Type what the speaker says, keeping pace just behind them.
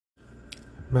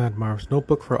Mad Marv's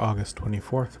Notebook for August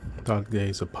 24th, Dog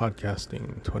Days of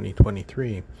Podcasting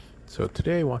 2023. So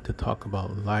today I want to talk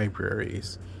about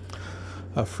libraries.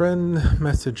 A friend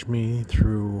messaged me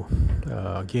through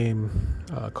a game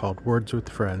called Words with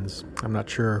Friends. I'm not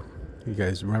sure if you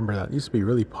guys remember that. It used to be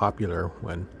really popular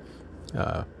when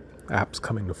apps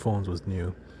coming to phones was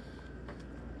new.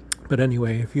 But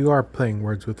anyway, if you are playing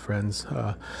Words with Friends,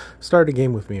 start a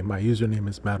game with me. My username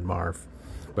is Mad Marv.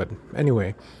 But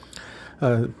anyway,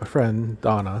 my friend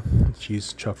Donna,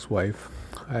 she's Chuck's wife.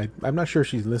 I'm not sure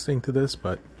she's listening to this,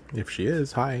 but if she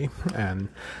is, hi. And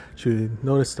she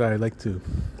noticed that I like to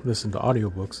listen to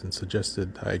audiobooks and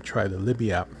suggested I try the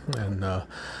Libby app and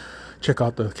check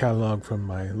out the catalog from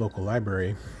my local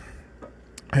library.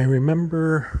 I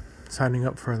remember signing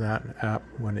up for that app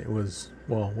when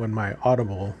when my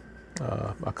Audible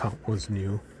account was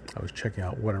new. I was checking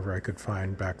out whatever I could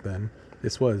find back then.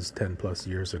 This was 10 plus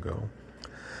years ago.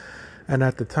 And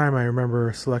at the time, I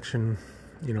remember selection,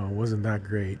 wasn't that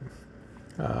great.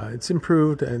 It's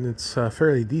improved and it's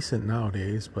fairly decent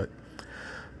nowadays, but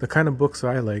the kind of books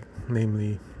I like,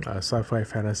 namely sci-fi,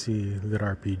 fantasy, lit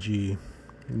RPG,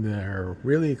 they're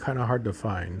really kind of hard to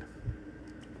find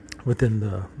within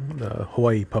the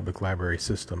Hawaii Public Library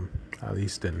system, at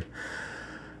least in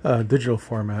digital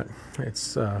format.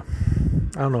 It's I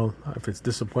don't know if it's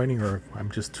disappointing or if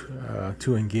I'm just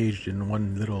too engaged in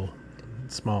one little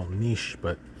small niche,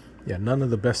 but yeah, none of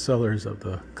the bestsellers of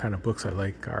the kind of books I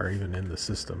like are even in the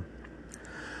system.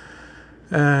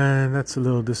 And that's a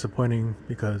little disappointing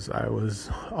because I'm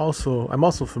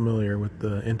also familiar with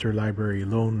the interlibrary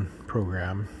loan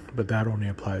program, but that only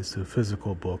applies to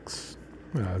physical books.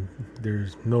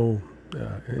 There's no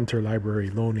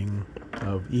interlibrary loaning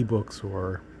of ebooks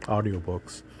or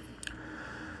audiobooks.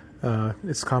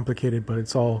 It's complicated, but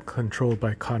it's all controlled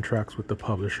by contracts with the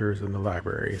publishers and the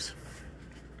libraries.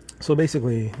 So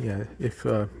basically, yeah, if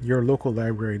your local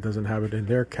library doesn't have it in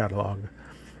their catalog,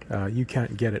 you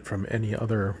can't get it from any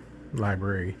other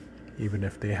library, even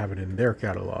if they have it in their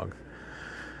catalog.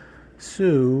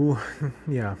 So,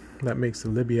 yeah, that makes the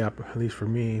Libby app, at least for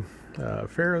me,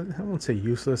 fairly, I won't say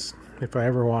useless. If I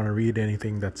ever want to read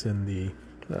anything that's in the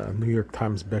New York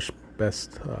Times best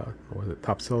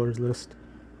top sellers list,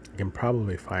 I can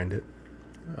probably find it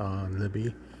on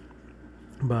Libby.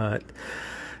 But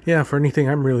yeah, for anything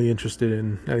I'm really interested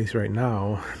in, at least right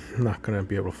now, I'm not going to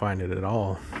be able to find it at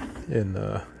all in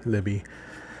Libby.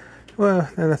 Well,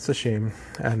 and that's a shame.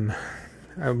 And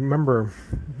I remember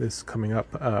this coming up,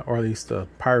 or at least the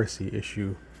piracy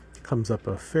issue comes up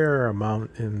a fair amount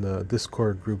in the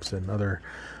Discord groups and other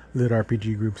lit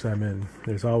RPG groups I'm in.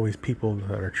 There's always people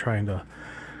that are trying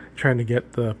to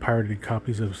get the pirated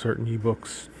copies of certain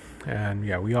ebooks. And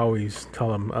yeah, we always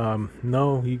tell them,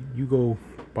 no, you go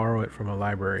borrow it from a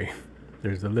library.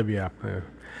 There's the Libby app.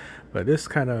 But this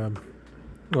kind of,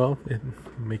 it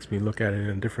makes me look at it in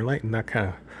a different light. And that kind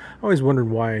of, I always wondered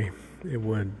why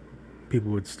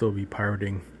people would still be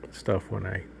pirating stuff when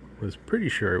I was pretty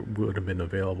sure it would have been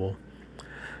available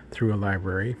through a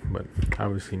library. But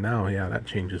obviously now, yeah, that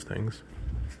changes things.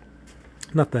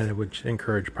 Not that it would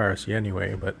encourage piracy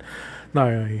anyway, but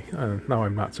now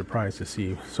I'm not surprised to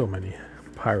see so many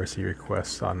piracy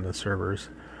requests on the servers.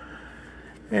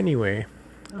 Anyway,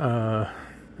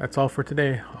 that's all for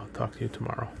today. I'll talk to you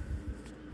tomorrow.